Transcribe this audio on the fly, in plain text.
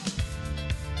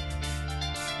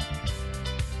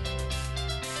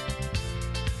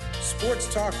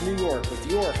Sports Talk New York with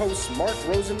your hosts Mark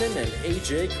Rosenman and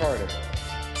AJ Carter.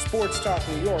 Sports Talk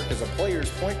New York is a Players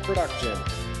Point production.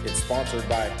 It's sponsored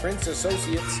by Prince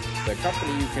Associates, the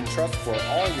company you can trust for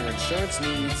all your insurance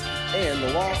needs, and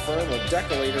the law firm of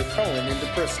Decolator Cohen and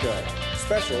DePrisco,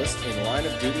 specialists in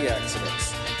line-of-duty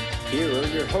accidents. Here are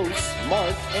your hosts,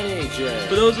 Mark and AJ.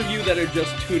 For those of you that are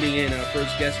just tuning in, our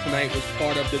first guest tonight was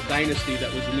part of the dynasty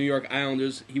that was the New York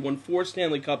Islanders. He won 4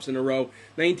 Stanley Cups in a row,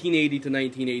 1980 to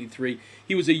 1983.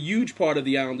 He was a huge part of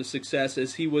the Islanders' success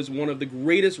as he was one of the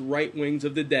greatest right wings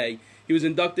of the day. He was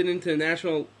inducted into the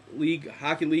National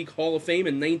Hockey League Hall of Fame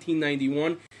in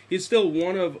 1991. He's still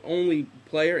one of only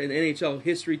player in NHL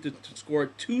history to score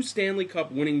 2 Stanley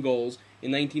Cup winning goals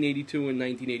in 1982 and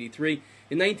 1983.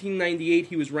 In 1998,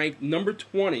 he was ranked number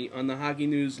 20 on the Hockey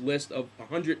News list of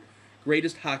 100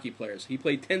 greatest hockey players. He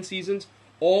played 10 seasons,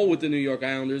 all with the New York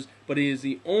Islanders, but he is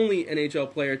the only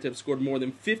NHL player to have scored more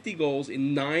than 50 goals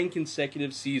in 9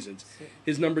 consecutive seasons.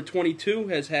 His number 22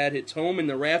 has had its home in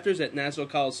the rafters at Nassau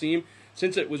Coliseum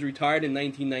since it was retired in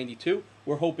 1992.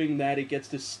 We're hoping that it gets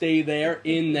to stay there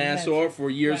in Nassau for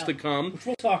years to come. Which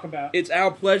we'll talk about. It's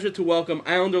our pleasure to welcome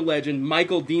Islander legend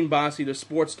Michael Dean Bossy to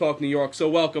Sports Talk New York. So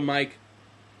welcome, Mike.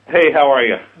 Hey, how are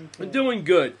you? I'm doing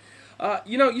good.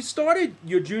 You started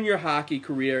your junior hockey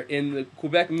career in the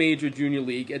Quebec Major Junior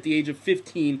League at the age of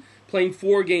 15, playing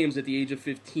 4 games at the age of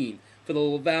 15 for the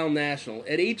Laval National.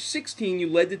 At age 16, you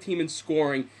led the team in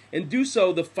scoring and do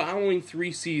so the following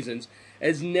 3 seasons,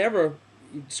 as never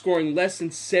scoring less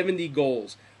than 70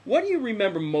 goals. What do you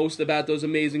remember most about those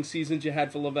amazing seasons you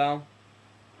had for Laval?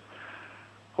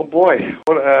 Oh boy!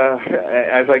 Well,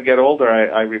 as I get older,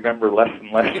 I remember less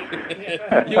and less.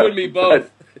 You and me both.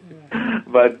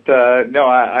 But no,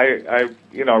 I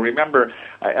remember.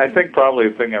 I think probably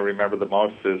the thing I remember the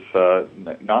most is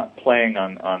not playing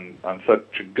on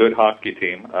such a good hockey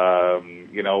team.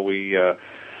 We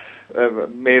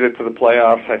made it to the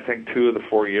playoffs. I think 2 of the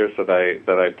 4 years that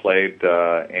I played,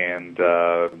 and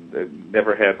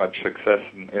never had much success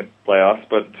in playoffs,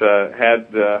 but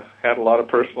had a lot of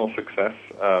personal success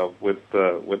with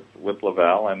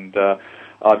Laval, and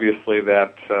obviously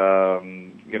that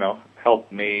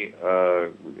helped me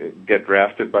get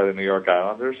drafted by the New York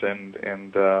Islanders and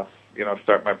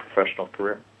start my professional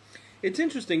career. It's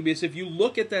interesting because if you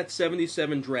look at that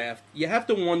 77 draft, you have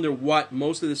to wonder what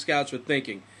most of the scouts were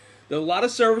thinking. A lot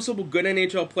of serviceable, good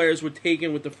NHL players were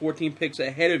taken with the 14 picks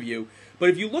ahead of you. But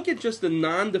if you look at just the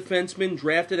non-defensemen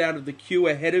drafted out of the queue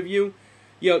ahead of you,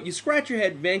 you scratch your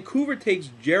head. Vancouver takes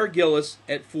Jared Gillis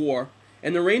at 4,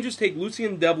 and the Rangers take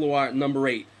Lucien Deblois at number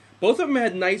 8. Both of them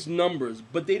had nice numbers,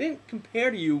 but they didn't compare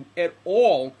to you at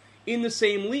all in the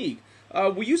same league.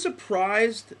 Were you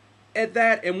surprised at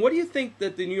that? And what do you think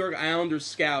that the New York Islanders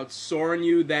scouts saw in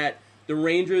you that the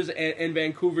Rangers and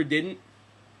Vancouver didn't?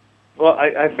 Well,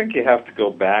 I think you have to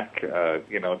go back, to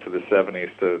the 70s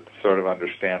to sort of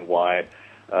understand why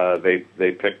they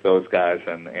picked those guys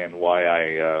and why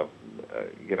I,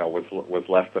 was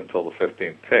left until the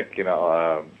 15th pick.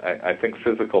 I think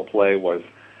physical play was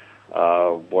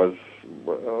a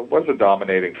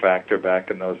dominating factor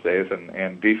back in those days,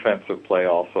 and defensive play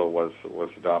also was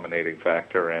a dominating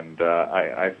factor. And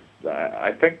I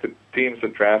think the teams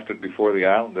that drafted before the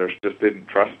Islanders just didn't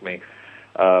trust me.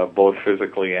 Both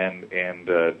physically and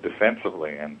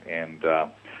defensively, and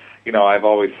I've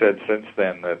always said since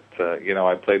then that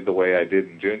I played the way I did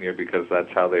in junior because that's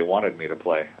how they wanted me to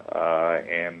play.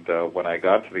 And when I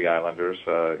got to the Islanders,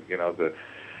 the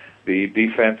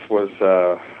defense was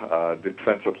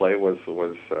defensive play was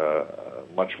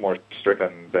much more strict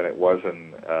than it was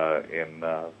in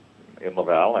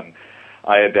Laval, and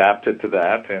I adapted to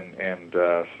that and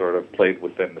sort of played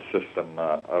within the system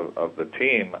of the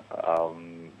team.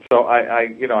 So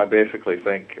I basically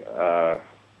think, or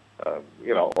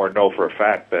know for a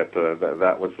fact that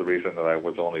that was the reason that I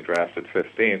was only drafted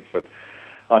 15th. But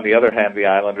on the other hand, the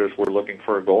Islanders were looking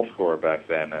for a goal scorer back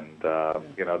then, and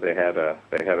they had a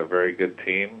very good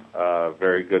team,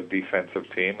 very good defensive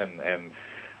team, and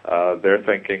their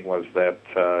thinking was that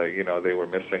they were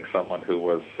missing someone who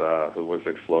was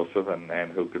explosive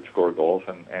and who could score goals,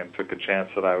 and took a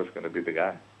chance that I was going to be the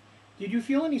guy. Did you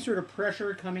feel any sort of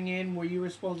pressure coming in where you were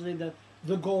supposedly the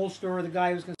goal scorer, the guy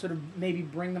who was going to sort of maybe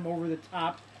bring them over the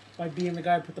top by being the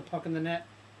guy who put the puck in the net?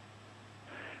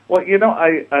 Well,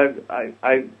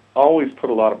 I always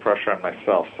put a lot of pressure on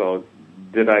myself. So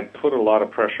did I put a lot of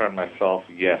pressure on myself?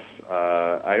 Yes.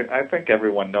 I think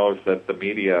everyone knows that the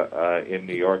media in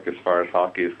New York, as far as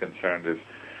hockey is concerned,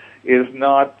 is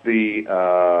not the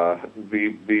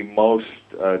most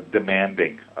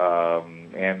demanding,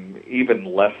 and even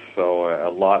less so.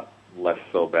 A lot less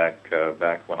so back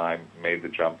when I made the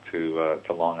jump to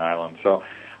Long Island. So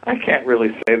I can't really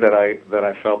say that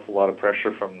I felt a lot of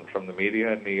pressure from the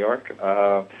media in New York.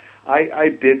 I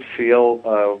did feel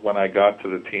when I got to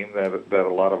the team that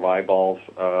a lot of eyeballs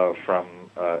from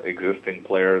existing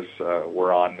players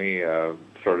were on me,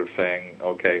 sort of saying,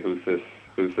 okay, who's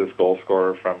this goal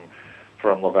scorer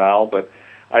from Laval? But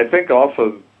I think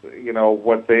also, you know,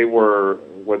 what they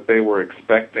were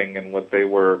expecting and what they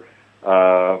were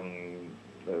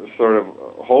sort of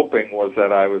hoping was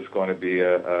that I was going to be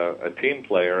a team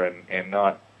player and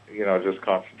not, you know, just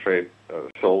concentrate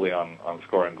solely on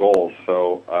scoring goals.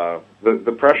 So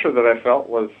the pressure that I felt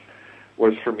was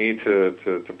for me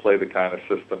to play the kind of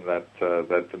system that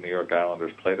the New York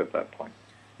Islanders played at that point.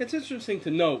 It's interesting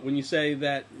to note when you say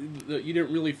that you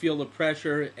didn't really feel the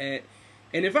pressure,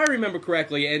 and if I remember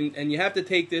correctly, and you have to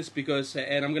take this because,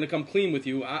 and I'm going to come clean with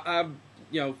you, I'm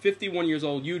 51 years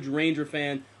old, huge Ranger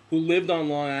fan who lived on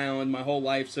Long Island my whole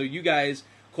life, so you guys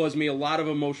caused me a lot of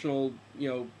emotional,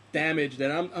 damage that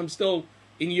I'm still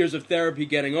in years of therapy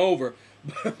getting over.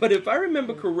 But if I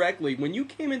remember correctly, when you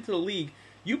came into the league,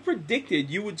 you predicted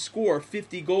you would score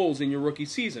 50 goals in your rookie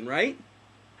season, right?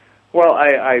 Well,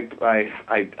 I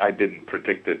didn't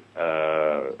predict it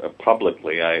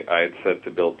publicly. I had said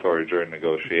to Bill Torrey during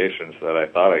negotiations that I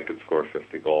thought I could score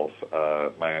 50 goals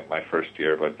my first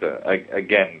year. But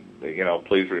again,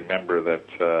 please remember that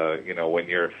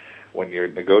when you're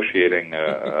negotiating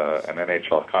an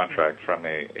NHL contract from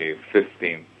a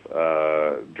 15th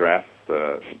draft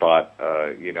spot,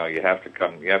 you have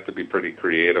to be pretty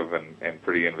creative and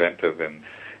pretty inventive in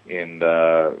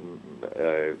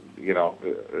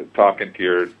talking to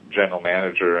your general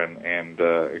manager and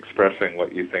expressing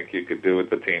what you think you could do with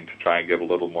the team to try and get a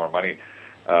little more money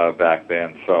back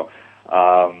then. So,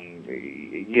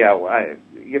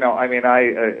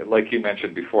 like you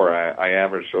mentioned before, I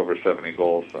averaged over 70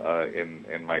 goals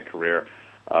in my career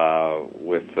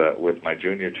with my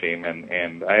junior team,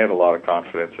 and I had a lot of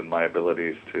confidence in my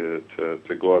abilities to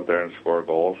go out there and score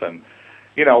goals. And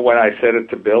when I said it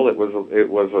to Bill, it was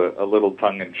a little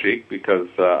tongue in cheek because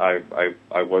I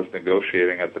was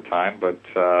negotiating at the time. But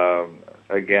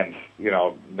again,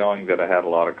 knowing that I had a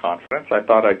lot of confidence, I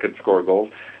thought I could score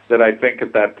goals. That I think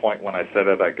at that point when I said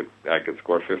it, I could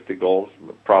score 50 goals.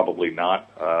 Probably not.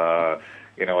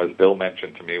 As Bill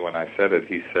mentioned to me when I said it,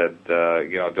 he said,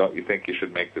 don't you think you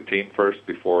should make the team first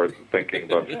before thinking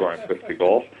about scoring 50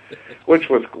 goals? Which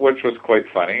was quite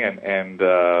funny and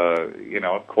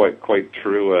quite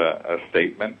true a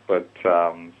statement. But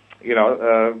so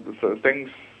things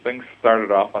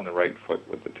started off on the right foot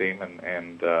with the team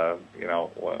and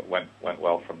went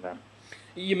well from there.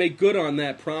 You made good on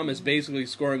that promise, basically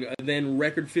scoring a then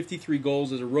record 53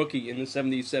 goals as a rookie in the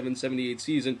 77-78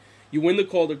 season. You win the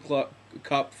Calder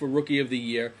Cup for Rookie of the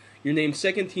Year. You're named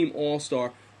second-team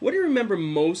All-Star. What do you remember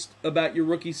most about your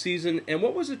rookie season, and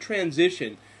what was the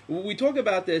transition? We talk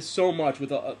about this so much,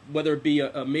 with whether it be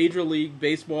a Major League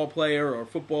Baseball player or a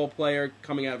football player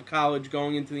coming out of college,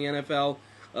 going into the NFL,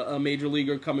 a Major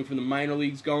Leaguer coming from the minor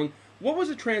leagues going. What was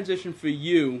the transition for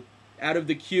you out of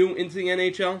the Q into the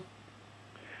NHL?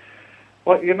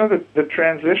 Well, the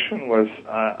transition was,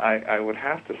 I would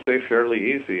have to say,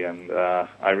 fairly easy, and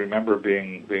I remember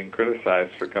being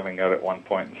criticized for coming out at one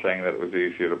point and saying that it was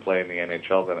easier to play in the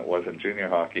NHL than it was in junior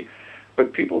hockey.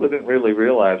 But people didn't really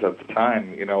realize at the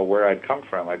time, where I'd come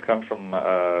from. I'd come from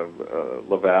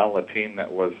Laval, a team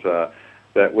that was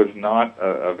not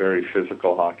a very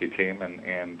physical hockey team,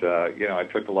 and I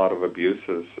took a lot of abuse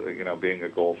as being a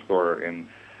goal scorer in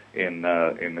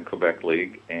the Quebec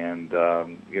League, and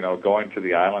going to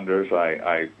the Islanders,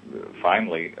 I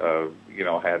finally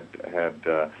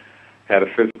had a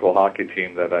physical hockey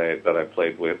team that I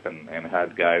played with, and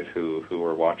had guys who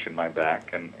were watching my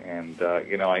back, and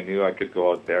I knew I could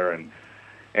go out there and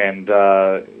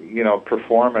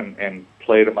perform and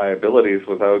play to my abilities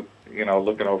without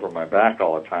looking over my back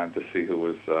all the time to see who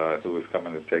was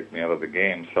coming to take me out of the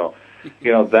game. So.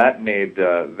 That made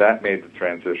the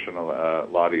transition a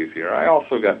lot easier. I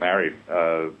also got married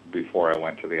before I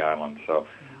went to the island, so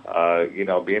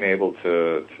being able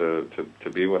to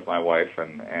be with my wife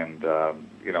and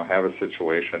have a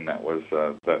situation that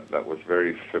was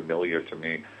very familiar to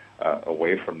me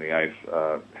away from the ice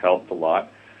helped a lot.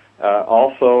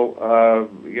 Also,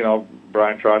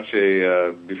 Brian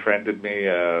Trottier befriended me,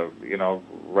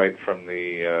 right from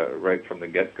the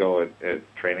get-go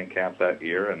at training camp that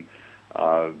year, and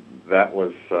that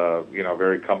was,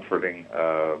 very comforting,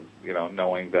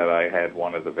 knowing that I had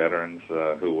one of the veterans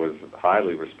who was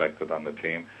highly respected on the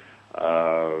team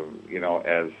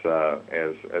as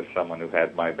someone who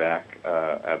had my back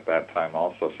at that time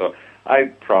also. So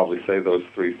I'd probably say those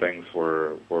three things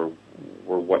were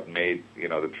what made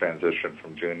the transition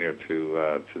from junior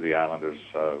to the Islanders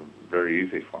very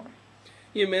easy for me.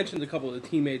 You mentioned a couple of the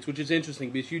teammates, which is interesting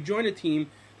because you join a team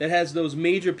that has those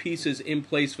major pieces in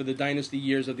place for the dynasty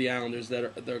years of the Islanders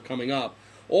that are coming up.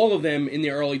 All of them in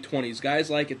their early 20s. Guys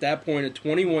like, at that point, a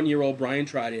 21-year-old Brian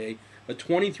Trottier, a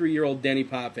 23-year-old Denny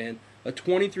Potvin, a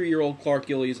 23-year-old Clark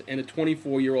Gillies, and a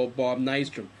 24-year-old Bob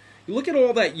Nystrom. You look at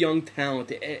all that young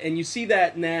talent, and you see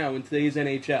that now in today's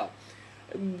NHL.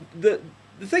 The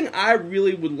thing I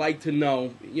really would like to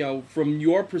know, from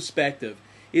your perspective,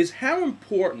 is how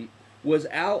important was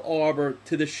Al Arbour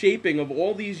to the shaping of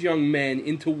all these young men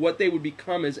into what they would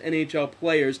become as NHL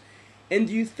players? And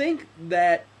do you think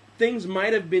that things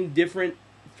might have been different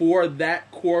for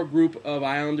that core group of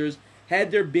Islanders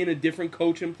had there been a different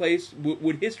coach in place?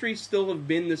 Would history still have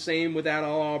been the same without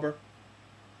Al Arbour?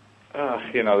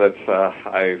 That's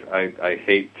I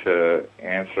hate to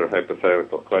answer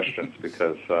hypothetical questions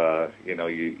because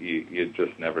you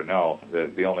just never know.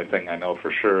 The only thing I know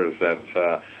for sure is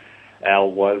that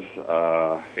Al was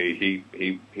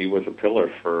he was a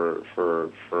pillar for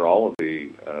all of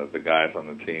the guys on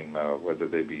the team, whether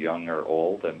they be young or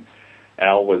old, and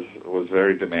Al was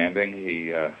very demanding.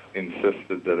 He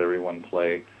insisted that everyone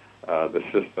play the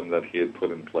system that he had put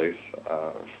in place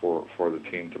for the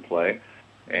team to play,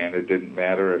 and it didn't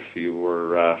matter if you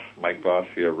were Mike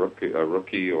Bossy, a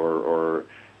rookie, or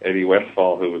Eddie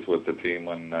Westfall, who was with the team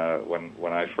when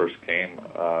I first came.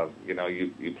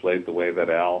 You played the way that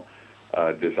Al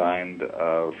designed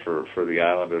for the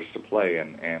Islanders to play,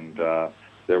 and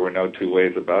there were no two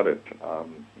ways about it.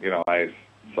 I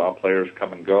saw players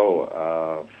come and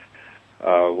go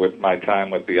with my time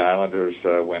with the Islanders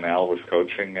when Al was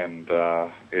coaching, and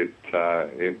it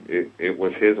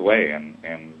was his way, and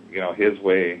his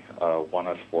way won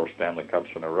us 4 Stanley Cups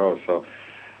in a row. So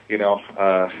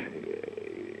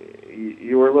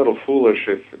you were a little foolish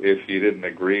if you didn't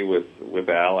agree with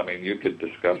Al. I mean, you could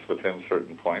discuss with him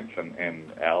certain points,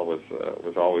 and Al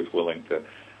was always willing to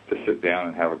sit down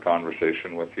and have a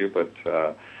conversation with you. But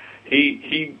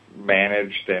he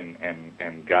managed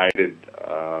and guided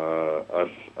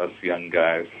us young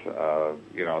guys,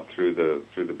 through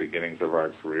the beginnings of our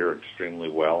career extremely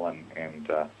well, and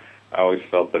I always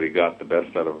felt that he got the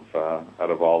best out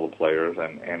of all the players.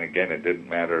 And again, it didn't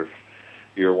matter if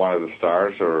you're one of the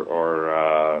stars or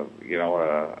a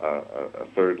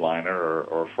third liner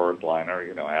or fourth liner.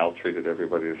 Al treated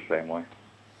everybody the same way.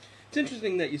 It's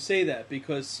interesting that you say that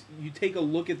because you take a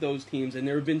look at those teams, and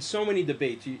there have been so many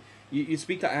debates. You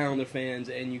speak to Islander fans,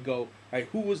 and you go, all right,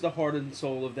 who was the heart and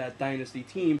soul of that dynasty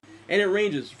team? And it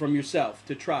ranges from yourself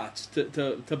to Trotz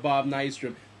to Bob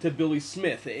Nystrom to Billy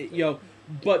Smith.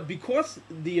 But because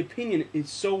the opinion is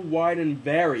so wide and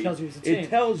varied, it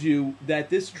tells you that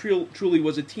this truly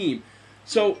was a team.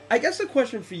 So I guess the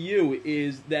question for you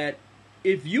is that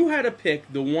if you had to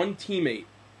pick the one teammate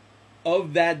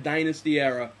of that dynasty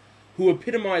era who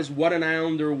epitomized what an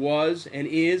Islander was and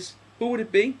is, who would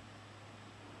it be?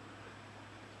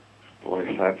 Boy,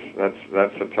 that's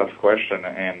a tough question,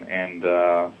 and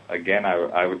again,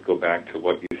 I would go back to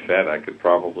what you said. I could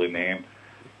probably name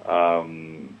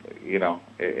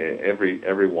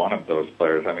every one of those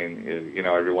players. I mean,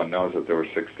 everyone knows that there were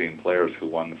 16 players who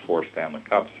won the 4 Stanley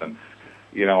Cups, and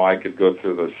I could go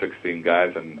through those 16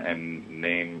 guys and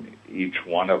name each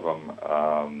one of them,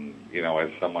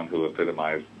 as someone who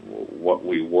epitomized what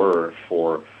we were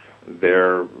for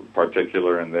their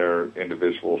particular and their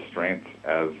individual strength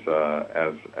as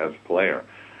player.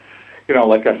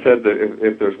 Like I said, that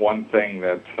if there's one thing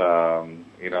that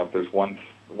if there's one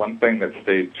thing that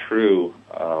stayed true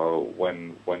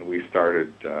when we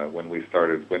started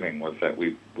winning was that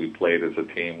we played as a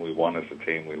team, we won as a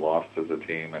team, we lost as a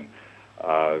team, and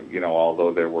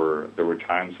although there were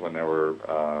times when there were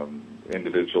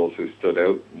individuals who stood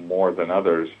out more than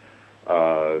others,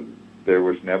 there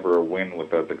was never a win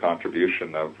without the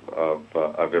contribution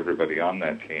of everybody on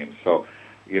that team. So,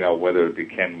 whether it be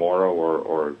Ken Morrow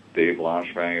or Dave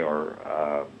Langevin or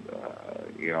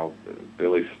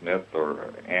Billy Smith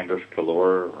or Anders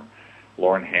Kallur or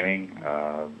Lauren Henning,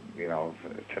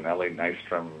 Tonelli,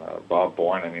 Nystrom, Bob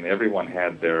Bourne. I mean, everyone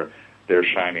had their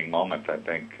shining moment, I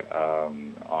think,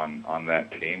 on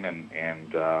that team,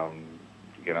 and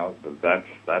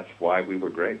that's why we were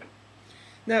great.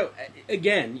 Now,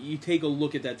 again, you take a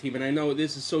look at that team, and I know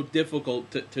this is so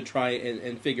difficult to try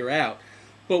and figure out,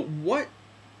 but what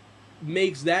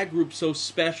makes that group so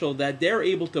special that they're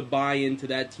able to buy into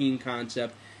that team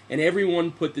concept and everyone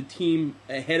put the team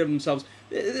ahead of themselves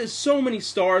There's so many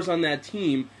stars on that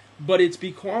team, but it's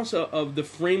because of the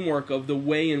framework of the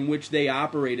way in which they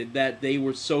operated that they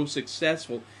were so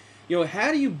successful.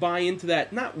 How do you buy into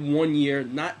that? Not 1 year,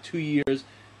 not 2 years,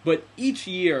 but each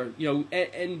year,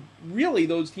 and really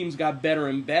those teams got better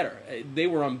and better. They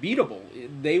were unbeatable.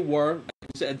 They were,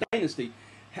 like I said, a dynasty.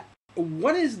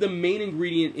 What is the main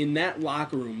ingredient in that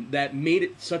locker room that made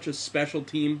it such a special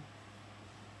team?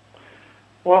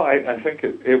 Well, I think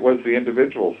it was the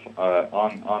individuals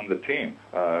on the team.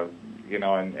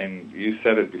 And you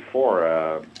said it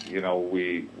before.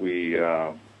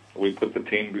 We put the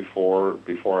team before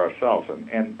ourselves,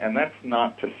 and that's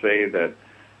not to say that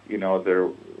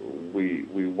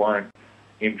we weren't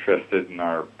interested in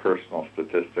our personal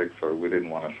statistics, or we didn't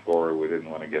want to score, or we didn't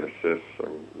want to get assists, or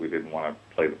we didn't want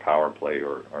to play the power play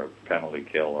or penalty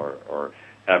kill or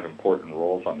have important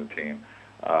roles on the team.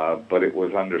 But it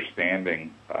was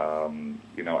understanding,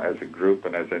 as a group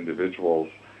and as individuals,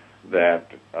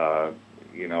 that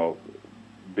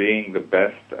being the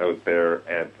best out there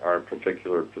at our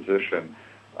particular position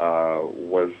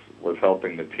was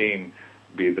helping the team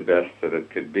be the best that it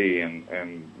could be,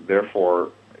 and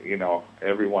therefore,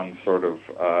 everyone sort of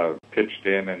pitched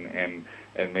in and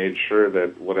made sure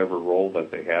that whatever role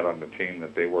that they had on the team,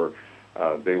 that they were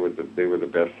the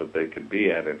best that they could be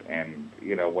at it. And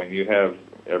when you have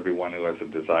everyone who has a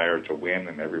desire to win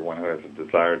and everyone who has a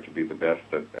desire to be the best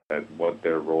at what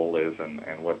their role is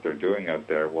and what they're doing out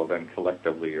there, well, then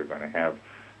collectively you're going to have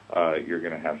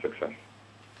success.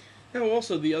 Now,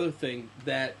 also the other thing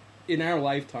that in our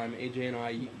lifetime, AJ and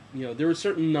I, there are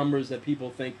certain numbers that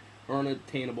people think are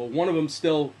unattainable. One of them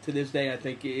still, to this day, I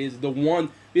think, is the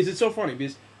one, because it's so funny,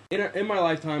 because in my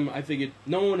lifetime, I figured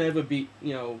no one ever beat,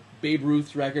 Babe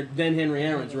Ruth's record, then Henry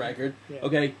Aaron's record. Yeah.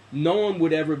 Okay, no one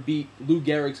would ever beat Lou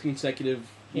Gehrig's consecutive,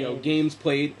 games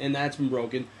played, and that's been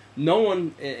broken. No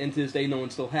one, and to this day, no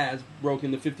one still has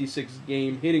broken the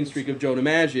 56-game hitting streak of Joe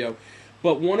DiMaggio.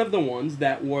 But one of the ones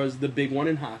that was the big one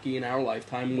in hockey in our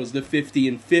lifetime was the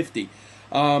 50-50.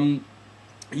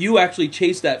 You actually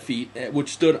chased that feat, which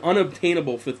stood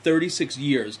unobtainable for 36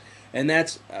 years, and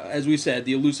that's, as we said,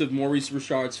 the elusive Maurice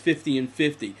Richard's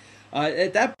 50-50.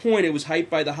 At that point, it was hyped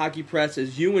by the hockey press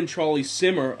as you and Charlie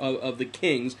Simmer of the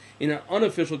Kings in an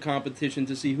unofficial competition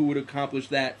to see who would accomplish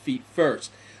that feat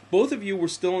first. Both of you were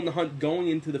still in the hunt going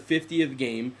into the 50th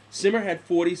game. Simmer had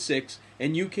 46,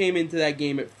 and you came into that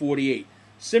game at 48.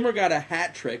 Simmer got a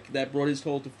hat trick that brought his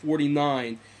total to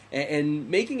 49, and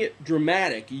making it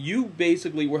dramatic, you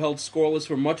basically were held scoreless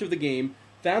for much of the game,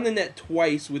 found the net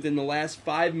twice within the last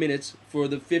 5 minutes for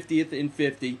the 50th and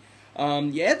 50.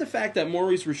 You add the fact that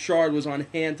Maurice Richard was on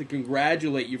hand to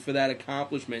congratulate you for that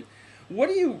accomplishment. What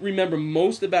do you remember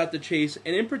most about the chase,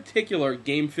 and in particular,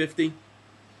 Game 50?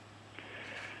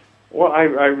 Well, I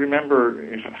remember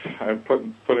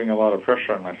putting a lot of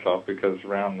pressure on myself because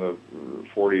around the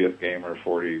 40th game or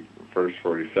 41st,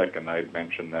 42nd, I'd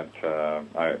mentioned that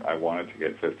I wanted to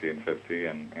get 50-50,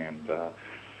 and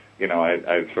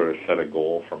I'd sort of set a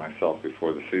goal for myself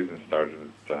before the season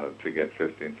started to get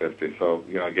 50-50. So,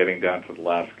 getting down to the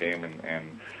last game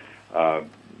and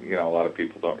a lot of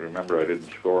people don't remember I didn't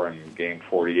score in game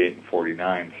 48 and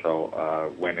 49,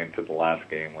 so went into the last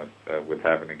game with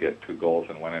having to get 2 goals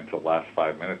and went into the last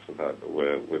 5 minutes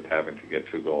with having to get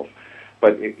 2 goals.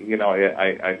 But,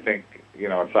 I think,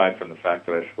 aside from the fact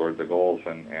that I scored the goals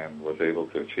and was able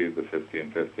to achieve the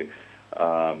 50-50,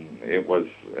 it was,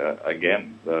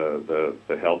 again,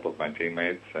 the help of my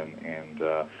teammates and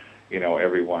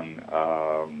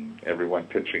everyone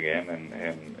pitching in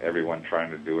and everyone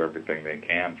trying to do everything they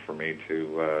can for me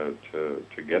to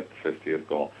get the 50th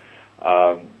goal.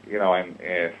 And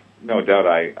no doubt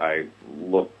I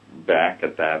look back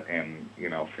at that and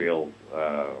feel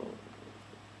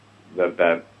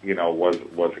that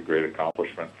was a great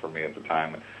accomplishment for me at the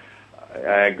time.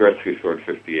 Gretzky scored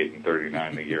 58 and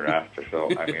 39 the year after, so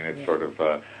I mean it sort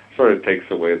of takes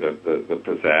away the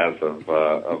pizzazz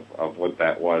of what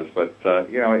that was. But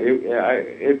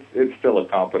it still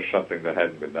accomplished something that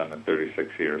hadn't been done in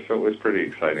 36 years, so it was pretty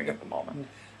exciting at the moment.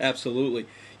 Absolutely.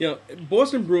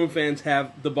 Boston Bruin fans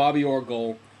have the Bobby Orr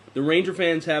goal. The Ranger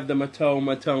fans have the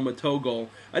Mateau goal.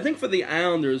 I think for the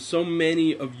Islanders, so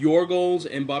many of your goals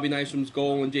and Bobby Nystrom's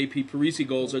goal and J.P. Parisi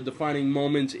goals are defining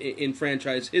moments in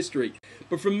franchise history.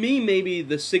 But for me, maybe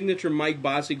the signature Mike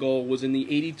Bossy goal was in the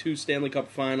 82 Stanley Cup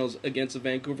Finals against the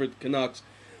Vancouver Canucks,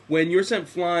 when you're sent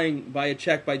flying by a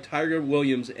check by Tiger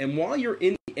Williams, and while you're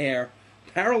in the air,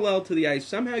 parallel to the ice,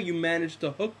 somehow you manage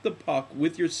to hook the puck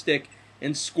with your stick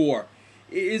and score.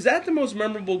 Is that the most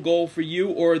memorable goal for you,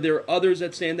 or are there others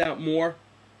that stand out more?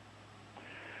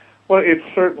 Well, it's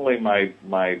certainly my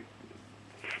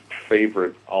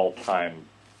favorite all-time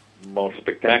most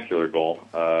spectacular goal.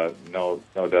 No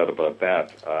doubt about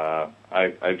that.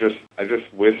 I just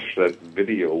wish that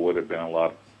video would have been a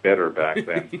lot better back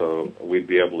then, so we'd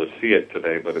be able to see it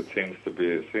today. But it seems to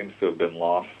have been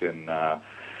lost in the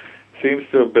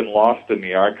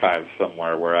archives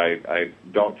somewhere, where I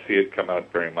don't see it come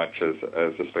out very much as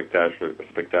a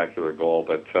spectacular goal.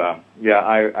 But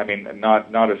I mean,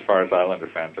 not as far as Islander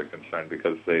fans are concerned,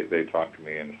 because they talk to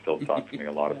me and still talk to me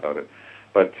a lot about it.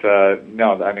 But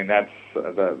no, I mean that's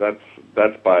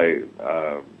by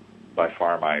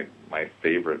far my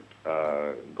favorite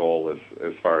goal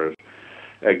as far as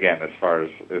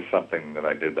something that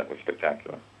I did that was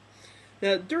spectacular.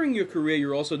 Now, during your career,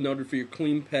 you're also noted for your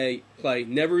clean play,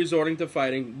 never resorting to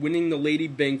fighting, winning the Lady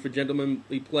Byng for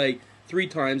gentlemanly play 3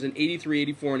 times in 83,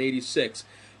 84, and 86.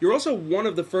 You're also one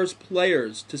of the first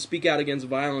players to speak out against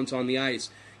violence on the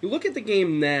ice. You look at the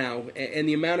game now and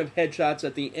the amount of headshots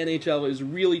that the NHL is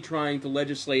really trying to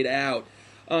legislate out.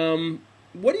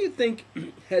 What do you think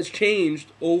has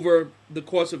changed over the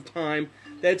course of time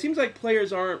that it seems like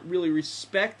players aren't really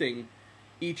respecting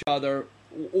each other,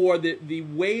 or the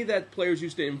way that players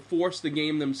used to enforce the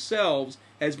game themselves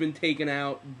has been taken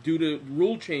out due to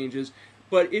rule changes?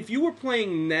 But if you were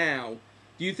playing now,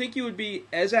 do you think you would be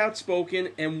as outspoken,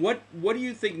 and what do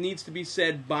you think needs to be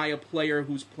said by a player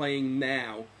who's playing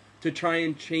now to try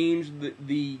and change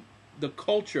the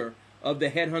culture of the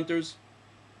headhunters?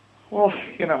 Well,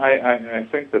 you know, I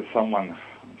think that someone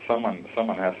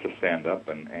has to stand up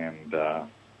and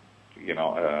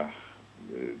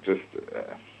just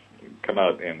come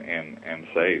out and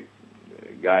say,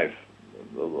 guys,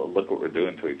 look what we're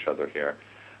doing to each other here.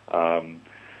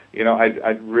 You know,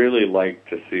 I'd really like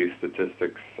to see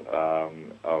statistics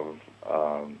of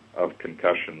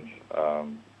concussions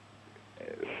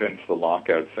since the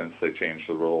lockout, since they changed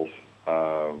the rules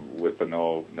with the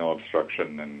no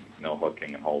obstruction and no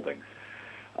hooking and holding.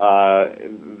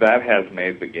 That has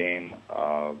made the game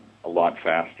a lot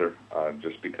faster,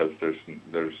 just because there's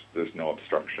no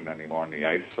obstruction anymore on the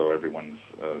ice, so everyone's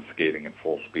skating at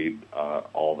full speed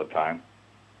all the time,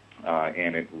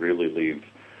 and it really leaves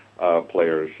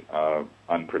players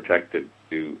unprotected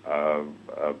to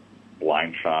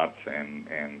blind shots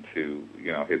and to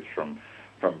hits from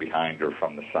behind or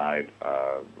from the side,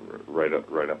 right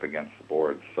up against the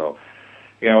boards. So,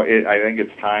 I think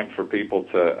it's time for people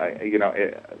to,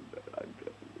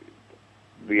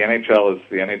 the NHL is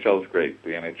great.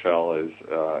 The NHL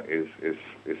is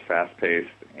fast paced,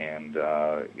 and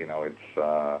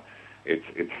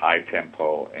it's high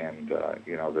tempo, and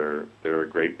there are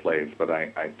great plays. But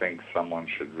I think someone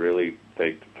should really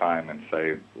take the time and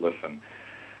say, listen,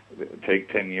 take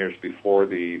 10 years before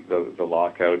the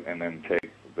lockout, and then take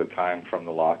the time from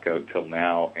the lockout till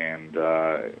now, and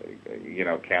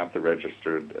count the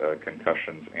registered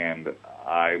concussions. And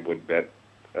I would bet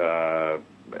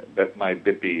my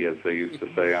bippy, as they used to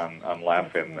say on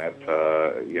Laugh-In, that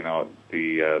the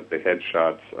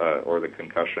headshots or the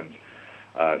concussions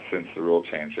since the rule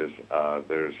changes,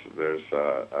 there's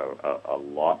a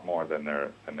lot more than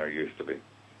there used to be.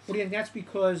 Well, do you think that's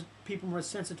because people were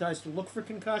sensitized to look for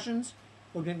concussions,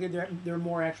 or do you think they're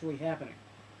more actually happening?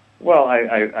 Well,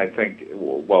 I think,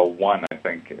 one, I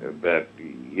think that,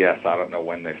 yes, I don't know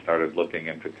when they started looking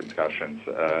into concussions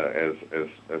as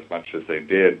much as they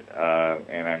did,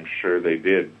 and I'm sure they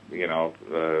did,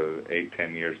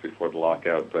 8-10 years before the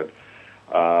lockout, but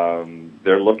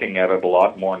they're looking at it a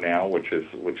lot more now, which is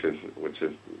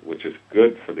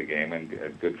good for the game and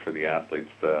good for the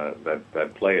athletes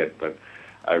that play it. But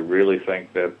I really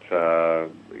think that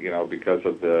because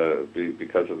of the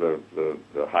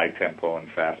high tempo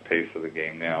and fast pace of the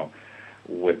game now,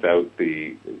 without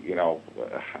the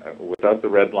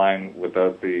red line,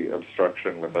 without the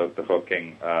obstruction, without the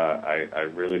hooking, I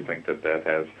really think that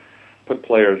has put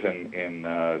players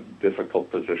in difficult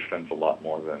positions a lot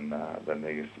more than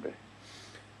they used to be.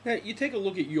 Now, you take a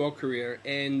look at your career,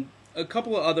 and a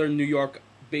couple of other New York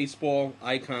baseball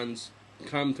icons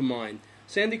come to mind.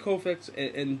 Sandy Koufax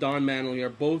and Don Mattingly are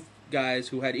both guys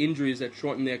who had injuries that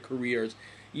shortened their careers.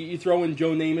 You throw in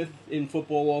Joe Namath in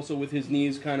football also, with his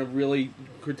knees kind of really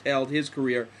curtailed his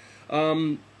career.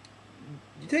 You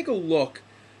take a look,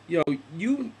 you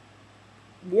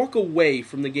walk away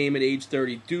from the game at age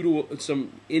 30 due to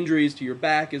some injuries to your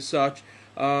back as such.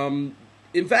 In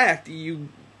fact, your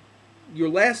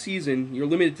last season, you're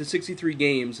limited to 63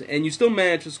 games, and you still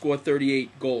managed to score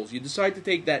 38 goals. You decide to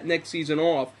take that next season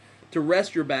off to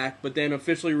rest your back, but then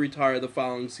officially retire the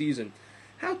following season.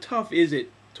 How tough is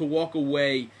it to walk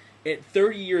away at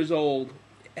 30 years old,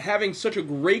 having such a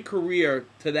great career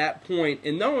to that point,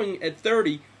 and knowing at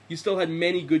 30 you still had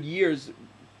many good years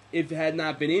if it had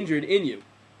not been injured in you?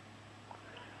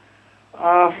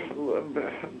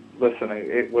 Listen,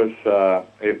 it was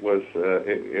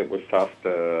tough.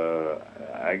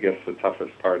 I guess the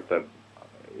toughest part that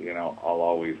I'll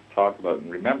always talk about and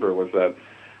remember was that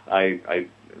I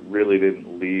really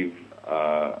didn't leave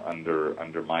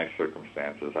under my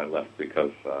circumstances. I left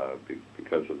because of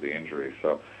the injury.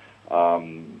 So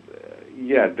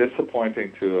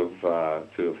disappointing to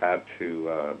have had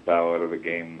to bow out of the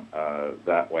game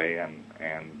that way,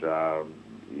 and I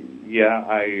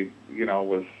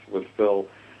was still,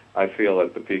 I feel,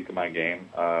 at the peak of my game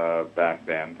back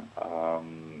then,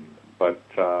 but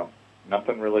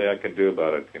nothing really I can do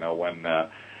about it.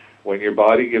 When your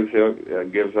body gives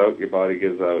out, your body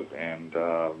gives out, and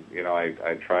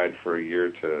I tried for a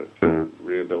year to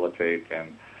rehabilitate,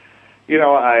 and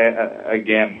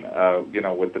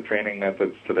with the training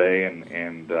methods today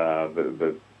and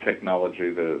the technology,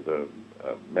 the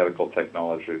medical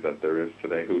technology that there is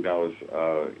today, who knows,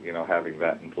 having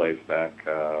that in place back,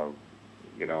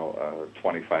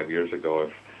 25 years ago,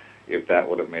 if that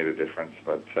would have made a difference.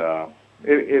 But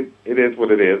it is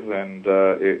what it is, and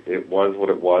it was what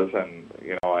it was, and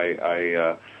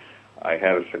I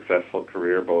had a successful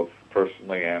career both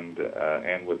personally and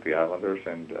with the Islanders,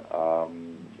 and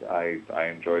I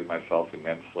enjoyed myself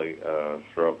immensely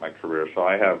throughout my career. So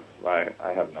I have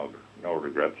no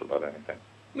regrets about anything.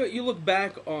 You look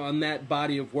back on that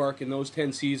body of work in those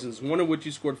 10 seasons, one of which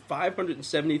you scored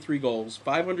 573 goals,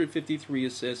 553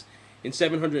 assists in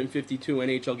 752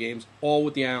 NHL games, all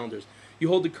with the Islanders. You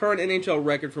hold the current NHL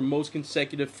record for most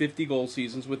consecutive 50-goal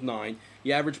seasons with 9.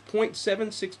 You average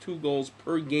 .762 goals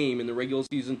per game in the regular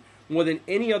season, more than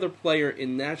any other player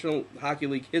in National Hockey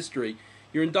League history.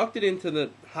 You're inducted into the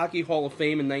Hockey Hall of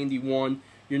Fame in '91.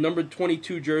 Your number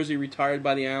 22 jersey retired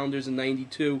by the Islanders in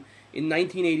 '92. In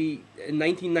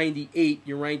 1998,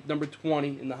 you're ranked number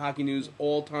 20 in the Hockey News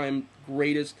all-time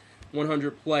greatest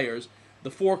 100 players.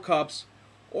 The 4 Cups,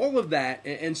 all of that,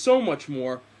 and so much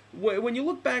more. When you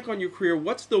look back on your career,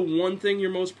 what's the one thing you're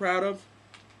most proud of?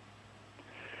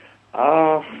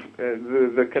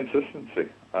 The consistency.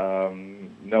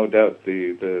 No doubt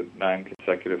the 9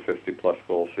 consecutive 50-plus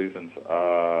goal seasons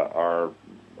are,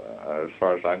 as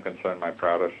far as I'm concerned, my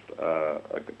proudest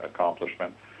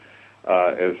accomplishment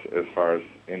as far as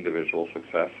individual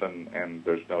success. And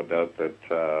there's no doubt that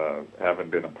having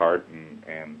been a part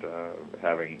and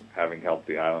having helped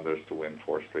the Islanders to win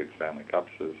 4 straight Stanley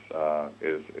Cups is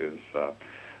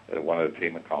one of the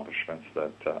team accomplishments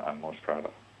that I'm most proud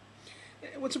of.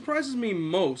 What surprises me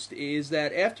most is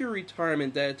that after your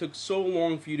retirement, that it took so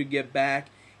long for you to get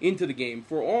back into the game.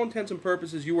 For all intents and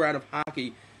purposes, you were out of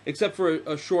hockey, except for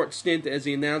a short stint as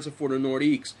the announcer for the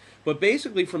Nordiques. But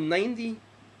basically, from '90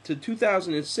 to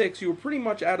 2006, you were pretty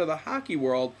much out of the hockey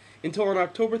world until on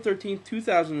October 13th,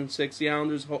 2006, the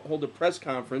Islanders hold a press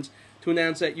conference to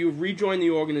announce that you have rejoined the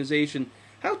organization.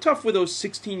 How tough were those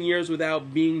 16 years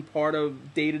without being part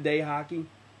of day-to-day hockey?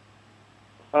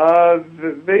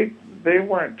 They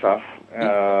weren't tough.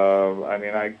 I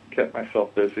mean, I kept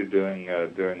myself busy doing a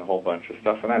whole bunch of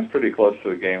stuff, and I was pretty close to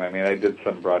the game. I mean, I did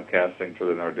some broadcasting for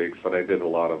the Nordiques, but I did a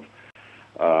lot of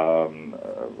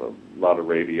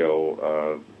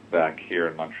radio back here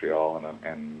in Montreal,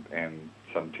 and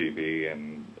some TV,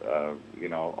 and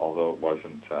although it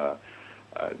wasn't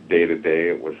day to day,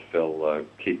 it was still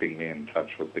keeping me in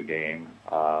touch with the game.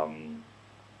 I'm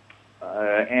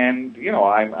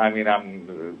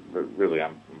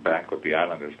back with the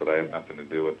Islanders, but I have nothing to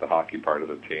do with the hockey part of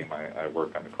the team. I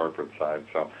work on the corporate side,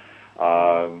 so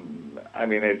I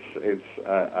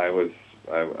was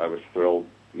thrilled,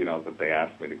 that they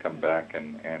asked me to come back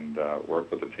and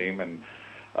work with the team, and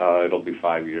it'll be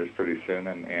 5 years pretty soon,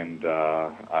 and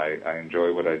I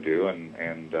enjoy what I do,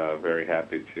 and very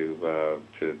happy to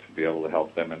be able to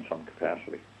help them in some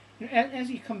capacity. As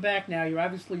you come back now, you're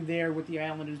obviously there with the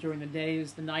Islanders during the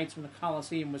days, the nights when the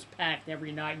Coliseum was packed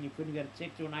every night and you couldn't get a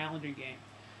ticket to an Islander game.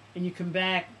 And you come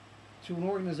back to an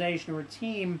organization or a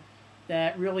team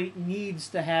that really needs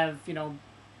to have,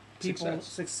 people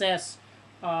success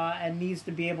and needs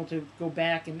to be able to go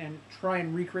back and try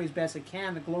and recreate as best it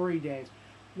can the glory days.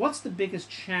 What's the biggest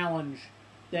challenge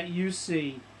that you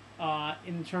see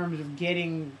in terms of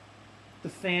getting the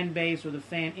fan base or the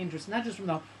fan interest, not just from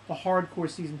the hardcore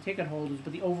season ticket holders,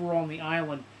 but the overall on the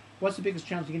island? What's the biggest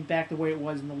challenge to get back the way it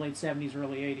was in the late 70s,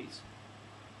 early 80s?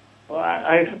 Well,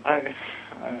 I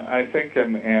think,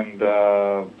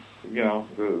 the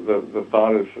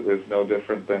thought is no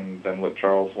different than what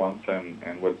Charles wants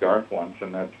and what Garth wants,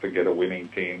 and that's to get a winning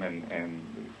team and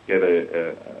get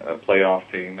a playoff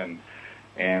team, and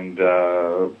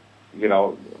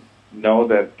know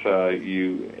that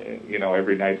you know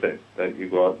every night that you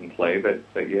go out and play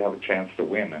that you have a chance to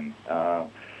win. And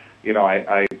you know,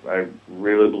 I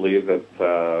really believe that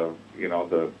you know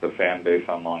the fan base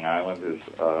on Long Island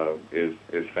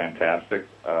is fantastic.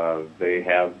 They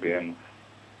have been.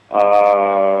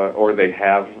 Or they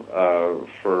have,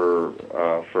 for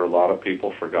a lot of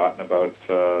people, forgotten about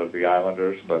the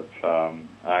Islanders. But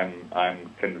I'm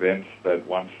convinced that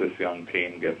once this young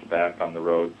team gets back on the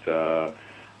road to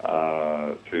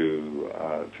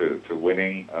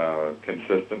winning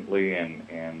consistently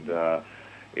and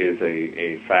is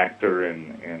a factor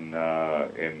in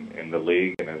the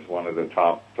league and is one of the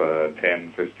top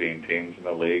 10, 15 teams in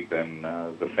the league, then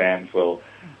the fans will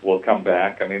come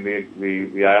back. I mean,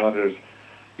 the Islanders,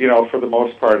 you know, for the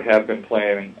most part, have been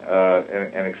playing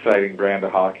an exciting brand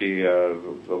of hockey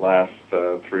the last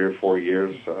 3 or 4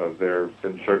 years. There have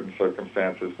been certain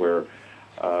circumstances where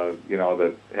you know,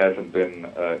 that hasn't been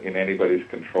in anybody's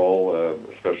control,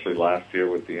 especially last year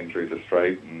with the injury to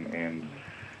Streit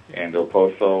and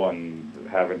Oposo, and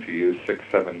having to use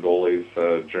 6-7 goalies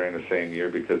during the same year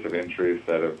because of injuries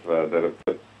that have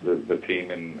put the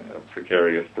team in a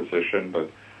precarious position.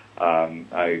 But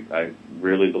I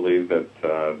really believe that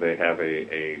they have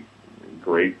a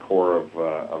great core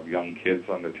of young kids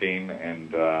on the team,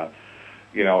 and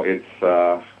you know, it's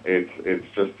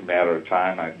just a matter of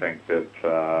time. I think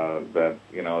that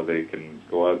you know, they can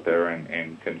go out there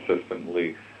and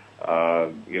consistently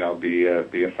you know, be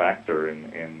a factor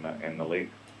in the league.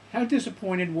 How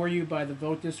disappointed were you by the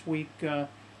vote this week,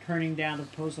 turning down the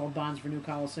proposal of bonds for new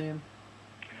Coliseum?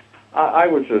 I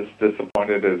was as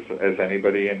disappointed as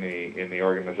anybody in the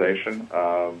organization.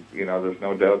 You know, there's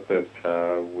no doubt that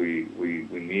we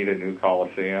need a new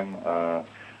Coliseum.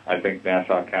 I think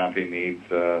Nassau County needs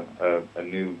a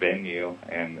new venue,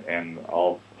 and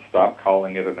I'll stop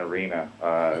calling it an arena.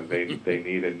 They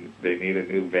need a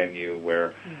new venue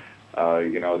where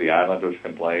you know, the Islanders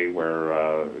can play,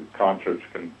 where concerts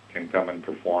can come and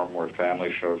perform, where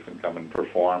family shows can come and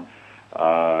perform.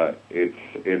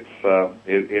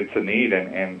 It's a need,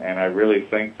 and I really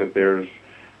think that there's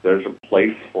a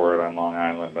place for it on Long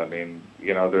Island. I mean,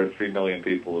 you know, there are 3 million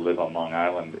people who live on Long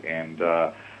Island, and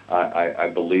I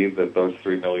believe that those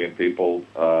 3 million people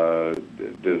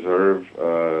deserve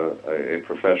a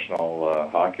professional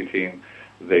hockey team.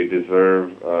 They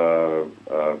deserve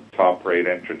top-rate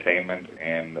entertainment,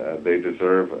 and they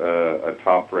deserve a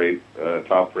top-rate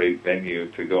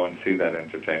venue to go and see that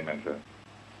entertainment.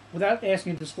 Without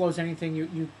asking you to disclose anything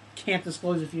you can't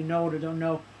disclose if you know it or don't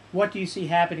know, what do you see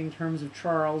happening in terms of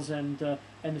Charles and the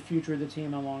future of the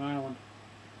team on Long Island?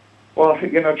 Well,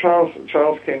 you know,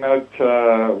 Charles came out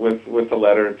with a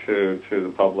letter to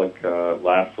the public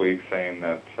last week saying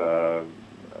that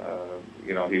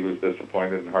you know, he was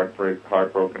disappointed and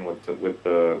heartbroken with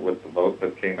the vote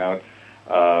that came out,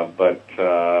 but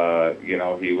you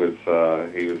know, he was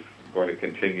going to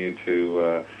continue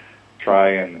to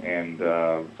try and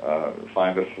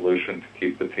find a solution to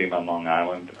keep the team on Long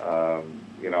Island.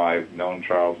 You know, I've known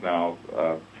Charles now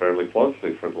fairly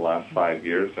closely for the last 5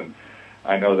 years, and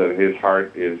I know that his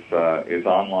heart is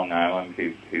on Long Island.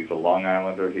 He's a Long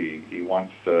Islander. He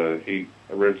wants to. He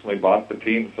originally bought the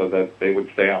team so that they would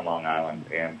stay on Long Island,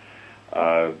 and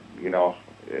you know,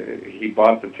 he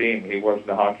bought the team. He wasn't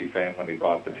a hockey fan when he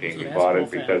bought the team. He bought it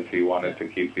because he wanted to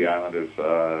keep the Islanders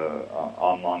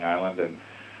on Long Island, and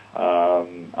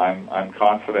I'm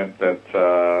confident that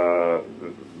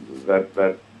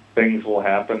that things will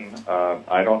happen.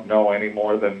 I don't know any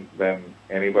more than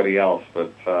anybody else,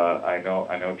 but I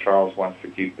know Charles wants to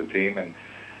keep the team, and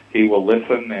he will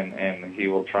listen, and he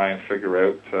will try and figure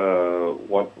out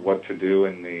what to do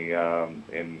in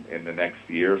the next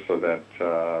year, so that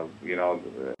you know,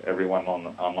 everyone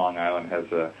on Long Island has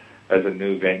a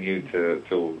new venue to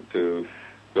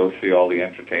go see all the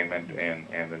entertainment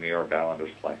and the New York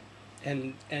Islanders play.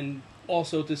 And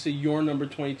also to see your number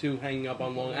 22 hanging up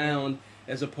on Long Island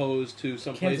as opposed to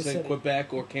someplace in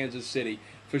Quebec or Kansas City,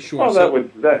 for sure. Well, that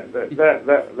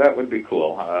would be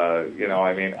cool. You know,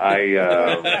 I mean, I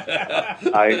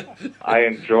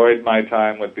enjoyed my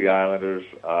time with the Islanders.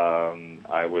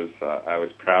 I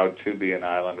was proud to be an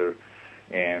Islander,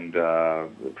 and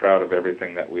proud of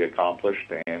everything that we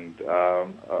accomplished. And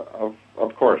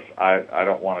of course, I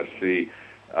don't want to see.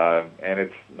 And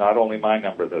it's not only my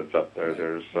number that's up there.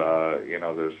 There's, you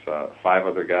know, there's 5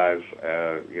 other guys,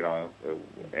 you know,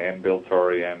 and Bill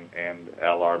Torrey and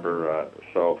Al Arbor.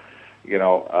 So, you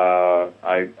know,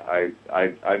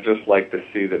 I just like to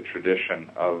see the tradition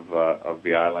of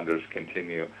the Islanders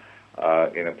continue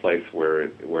in a place where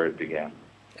it began.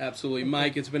 Absolutely.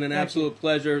 Mike, it's been an absolute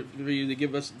pleasure for you to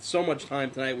give us so much time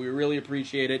tonight. We really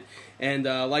appreciate it. And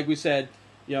like we said,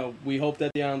 we hope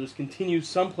that the Islanders continue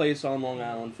someplace on Long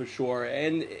Island for sure.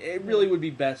 And it really would be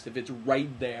best if it's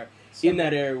right there in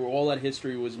that area where all that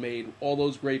history was made, all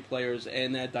those great players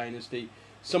and that dynasty,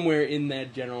 somewhere in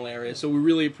that general area. So we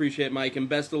really appreciate it, Mike, and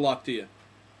best of luck to you.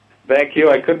 Thank you.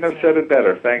 I couldn't have said it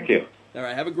better. Thank you. All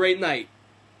right. Have a great night.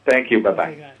 Thank you.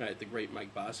 Bye-bye. All right. The great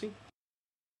Mike Bossy.